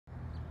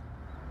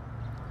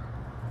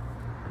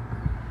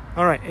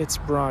All right, it's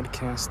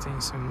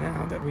broadcasting. So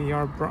now that we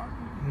are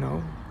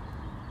no.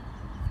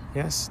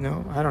 Yes,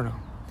 no, I don't know.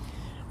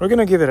 We're going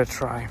to give it a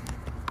try.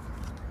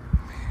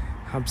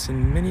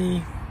 Hubsan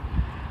Mini.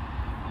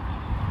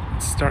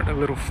 Let's start a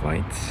little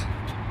flight.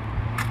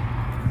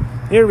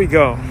 Here we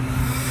go.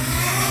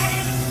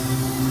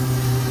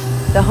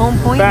 The home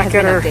point Back has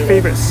been at our updated.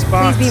 favorite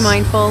spots. Please be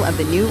mindful of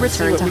the new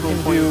return to home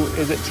What we can point.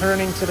 do. Is it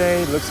turning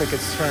today? Looks like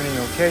it's turning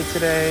okay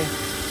today.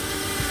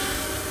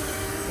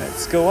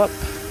 Let's go up.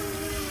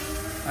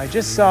 I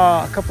just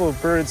saw a couple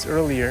of birds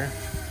earlier,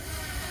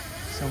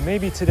 so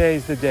maybe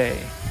today's the day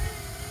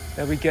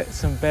that we get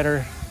some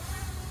better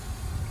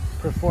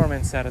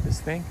performance out of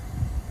this thing.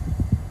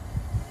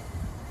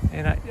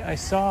 And I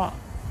saw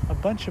a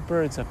bunch of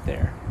birds up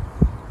there.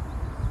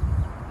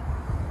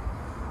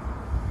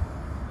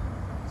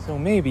 So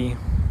maybe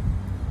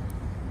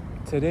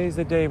today's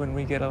the day when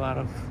we get a lot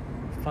of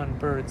fun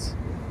birds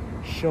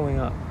showing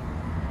up.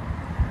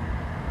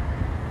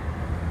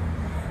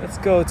 Let's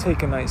go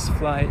take a nice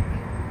flight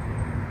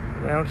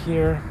around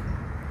here.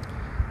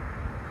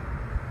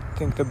 I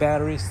think the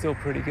battery's still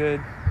pretty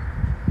good.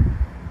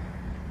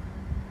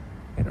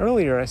 And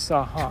earlier I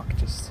saw a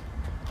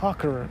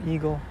hawk or an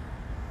eagle.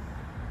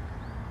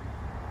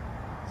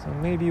 So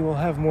maybe we'll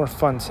have more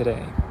fun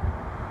today.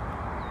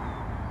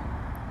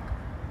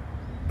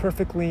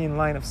 Perfectly in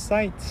line of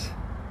sight.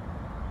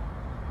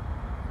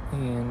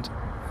 And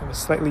have a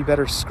slightly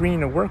better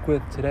screen to work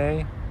with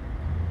today.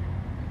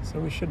 So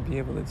we should be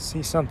able to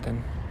see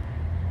something.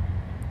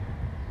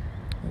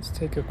 Let's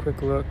take a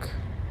quick look.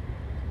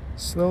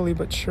 Slowly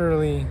but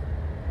surely.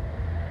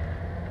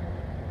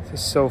 This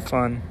is so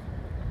fun.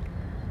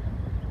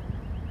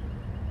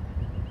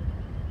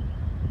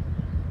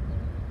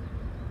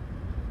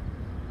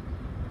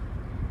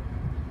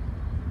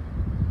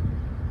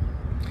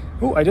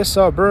 Oh, I just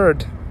saw a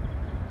bird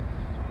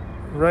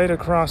right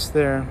across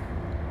there.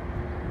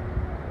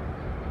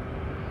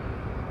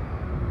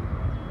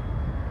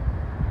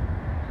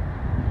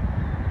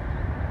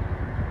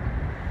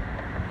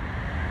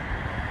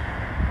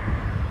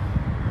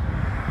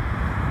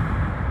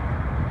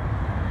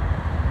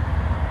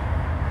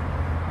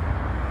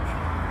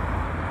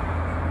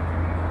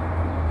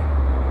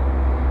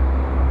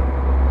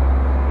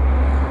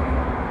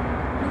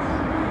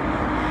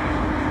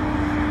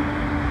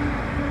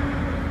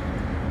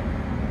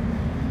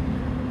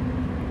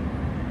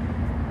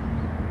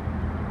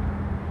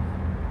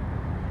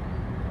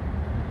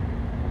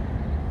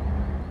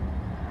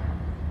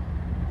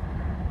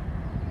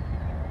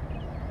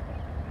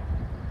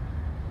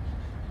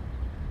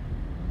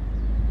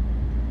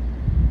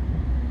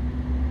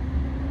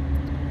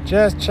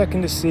 Just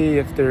checking to see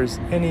if there's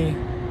any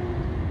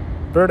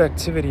bird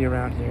activity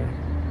around here.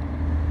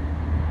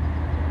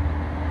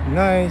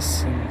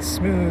 Nice and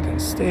smooth and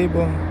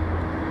stable.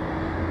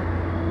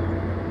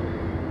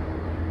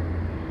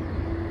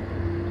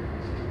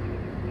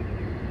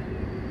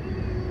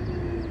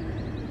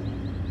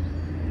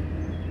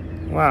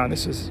 Wow,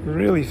 this is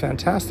really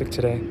fantastic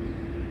today.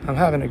 I'm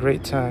having a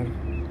great time.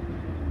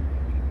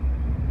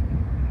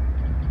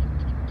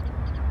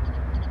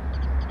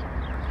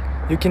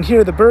 You can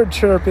hear the bird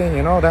chirping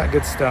and all that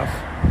good stuff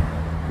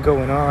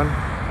going on.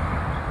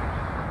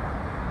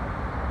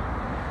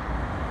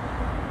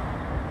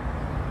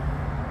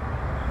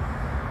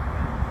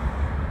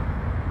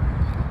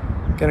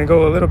 Gonna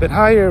go a little bit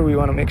higher. We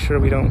want to make sure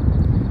we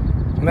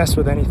don't mess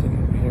with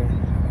anything over here.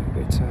 Having a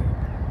great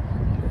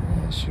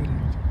time. Shooting.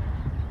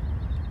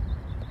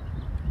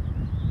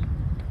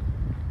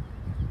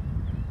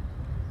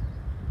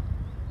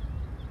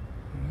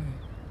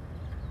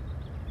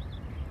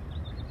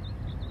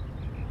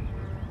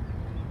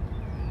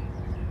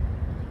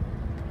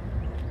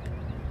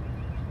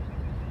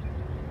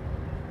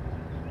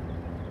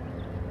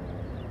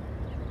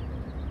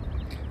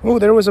 Oh,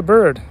 there was a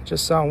bird.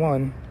 Just saw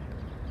one.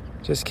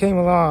 Just came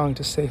along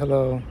to say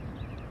hello.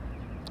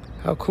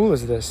 How cool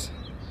is this?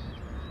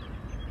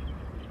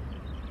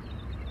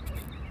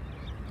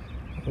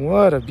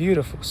 What a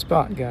beautiful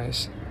spot,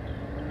 guys.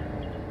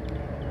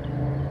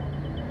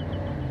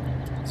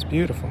 It's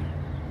beautiful.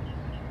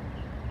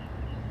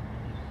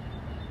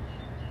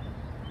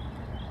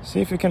 See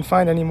if we can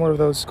find any more of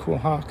those cool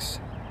hawks.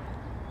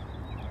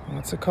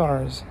 Lots of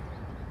cars.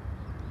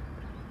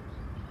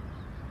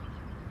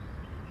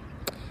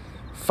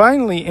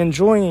 Finally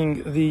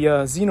enjoying the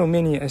Xeno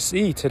Mini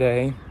SE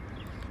today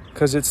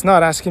because it's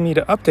not asking me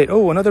to update.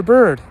 Oh, another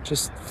bird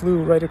just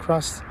flew right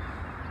across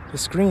the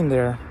screen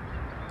there.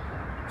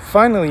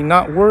 Finally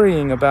not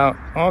worrying about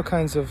all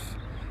kinds of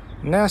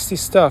nasty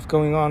stuff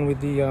going on with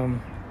the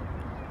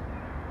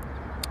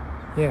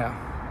yeah.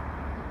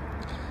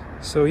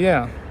 So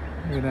yeah,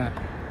 look at that.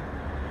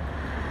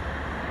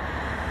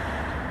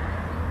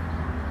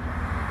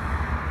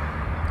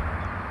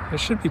 There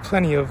should be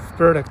plenty of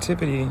bird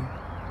activity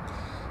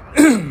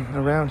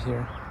around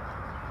here.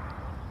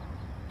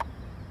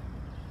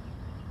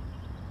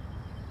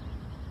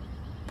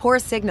 Poor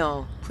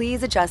signal.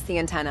 Please adjust the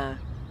antenna.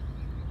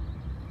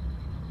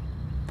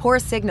 Poor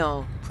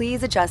signal.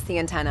 Please adjust the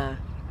antenna.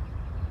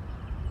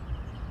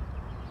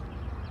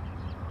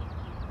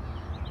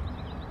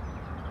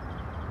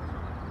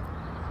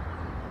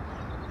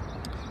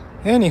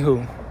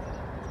 Anywho,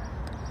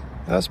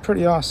 that was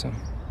pretty awesome.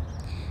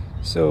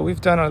 So we've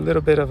done a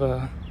little bit of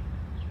a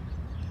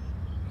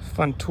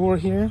fun tour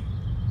here.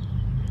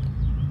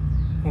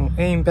 We'll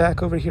aim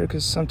back over here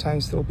because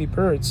sometimes there'll be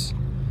birds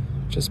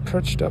just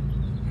perched up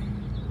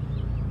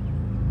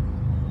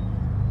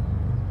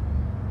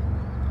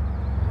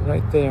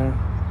right there.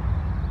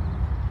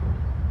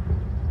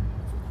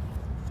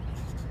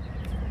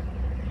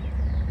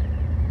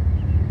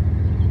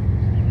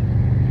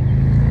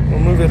 We'll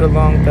move it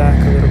along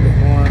back a little bit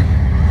more.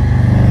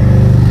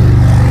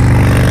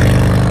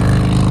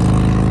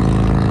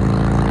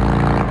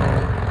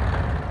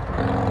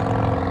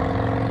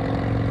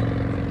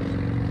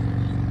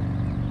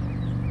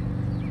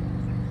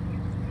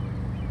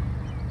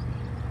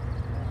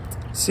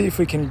 See if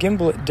we can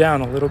gimbal it down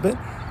a little bit.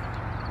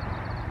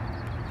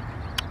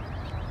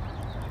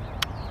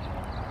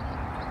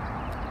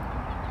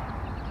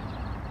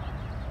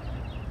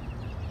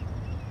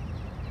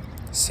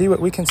 See what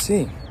we can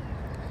see.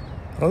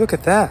 Oh, look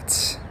at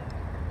that.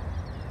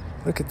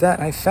 Look at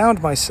that. I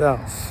found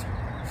myself.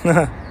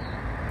 Start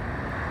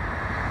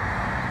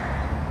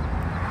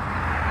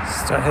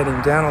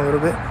heading down a little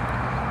bit.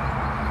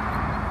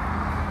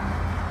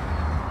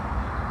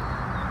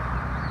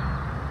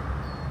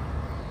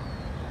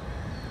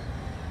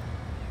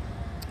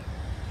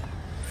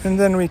 And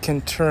then we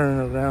can turn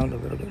around a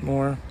little bit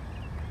more.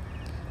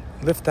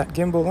 Lift that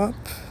gimbal up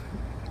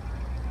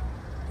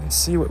and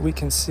see what we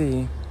can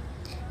see.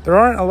 There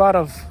aren't a lot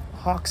of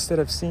hawks that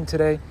I've seen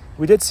today.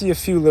 We did see a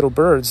few little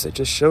birds that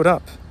just showed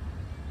up.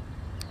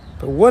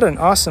 But what an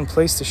awesome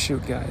place to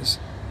shoot, guys.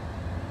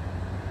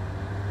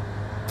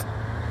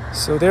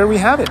 So there we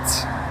have it.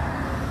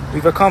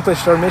 We've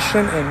accomplished our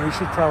mission and we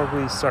should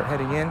probably start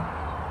heading in.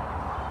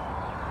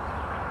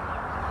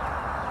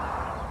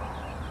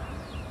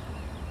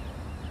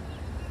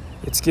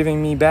 It's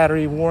giving me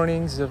battery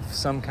warnings of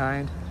some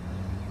kind.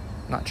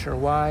 Not sure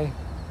why,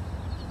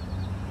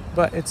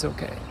 but it's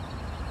okay.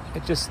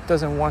 It just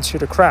doesn't want you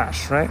to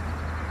crash, right?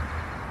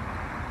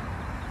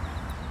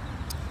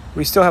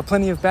 We still have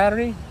plenty of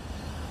battery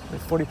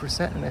with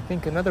 40%, and I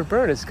think another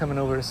bird is coming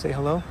over to say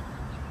hello.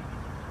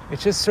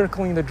 It's just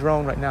circling the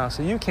drone right now,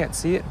 so you can't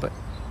see it, but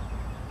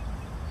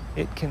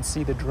it can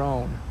see the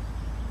drone.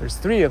 There's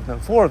 3 of them,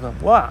 4 of them,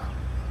 wow.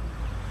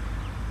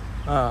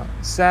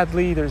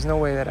 Sadly, there's no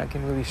way that I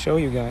can really show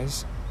you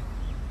guys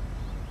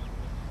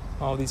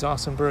all these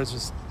awesome birds.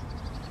 Just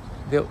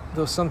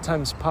they'll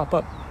sometimes pop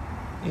up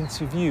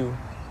into view,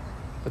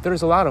 but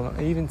there's a lot of them.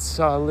 I even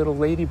saw a little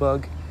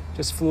ladybug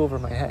just flew over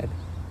my head.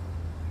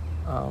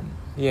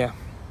 Yeah.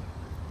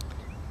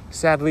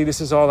 Sadly,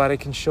 this is all that I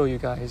can show you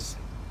guys.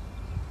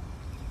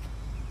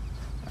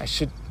 I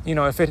should,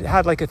 if it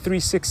had like a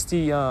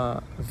 360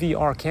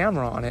 VR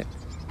camera on it,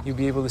 you'd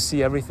be able to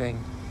see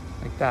everything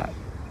like that.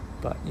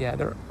 But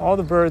yeah, all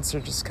the birds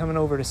are just coming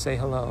over to say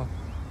hello.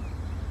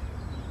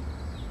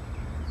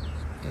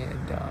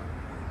 And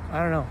I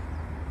don't know.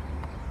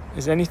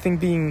 Is anything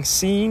being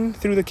seen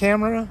through the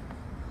camera?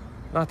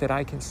 Not that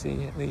I can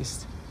see, at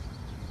least.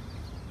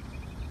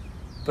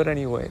 But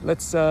anyway,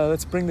 let's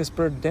bring this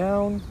bird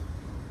down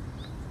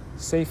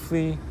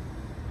safely,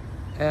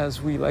 as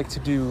we like to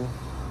do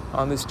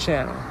on this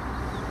channel.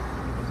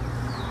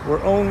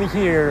 We're only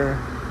here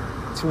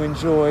to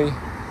enjoy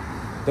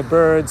the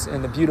birds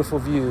and the beautiful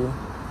view.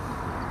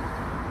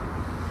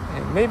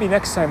 And maybe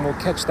next time we'll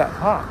catch that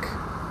hawk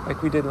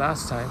like we did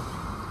last time.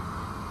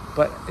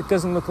 But it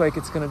doesn't look like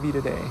it's going to be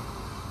today.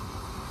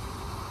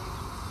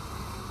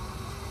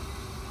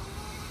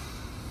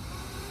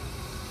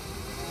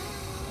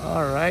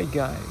 All right,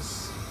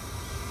 guys.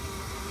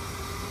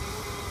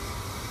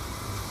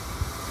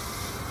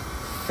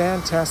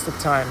 Fantastic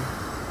time.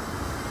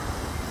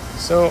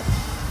 So,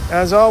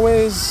 as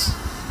always,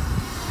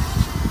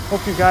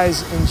 hope you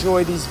guys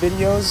enjoy these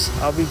videos.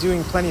 I'll be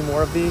doing plenty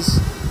more of these.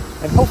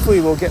 And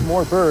hopefully we'll get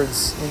more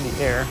birds in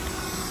the air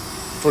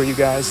for you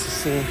guys to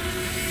see.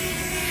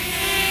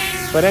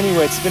 But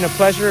anyway, it's been a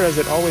pleasure, as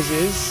it always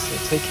is. So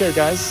take care,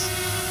 guys.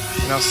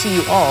 And I'll see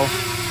you all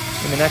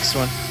in the next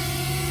one.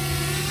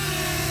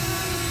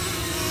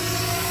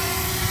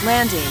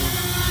 Landing.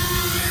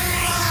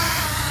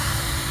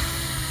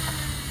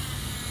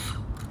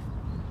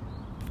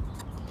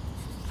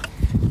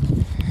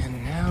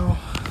 And now,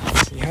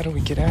 let's see, how do we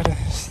get out of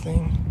this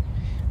thing?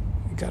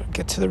 We gotta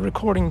get to the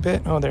recording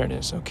bit. Oh, there it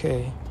is.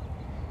 Okay.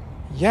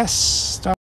 Yes. Stop.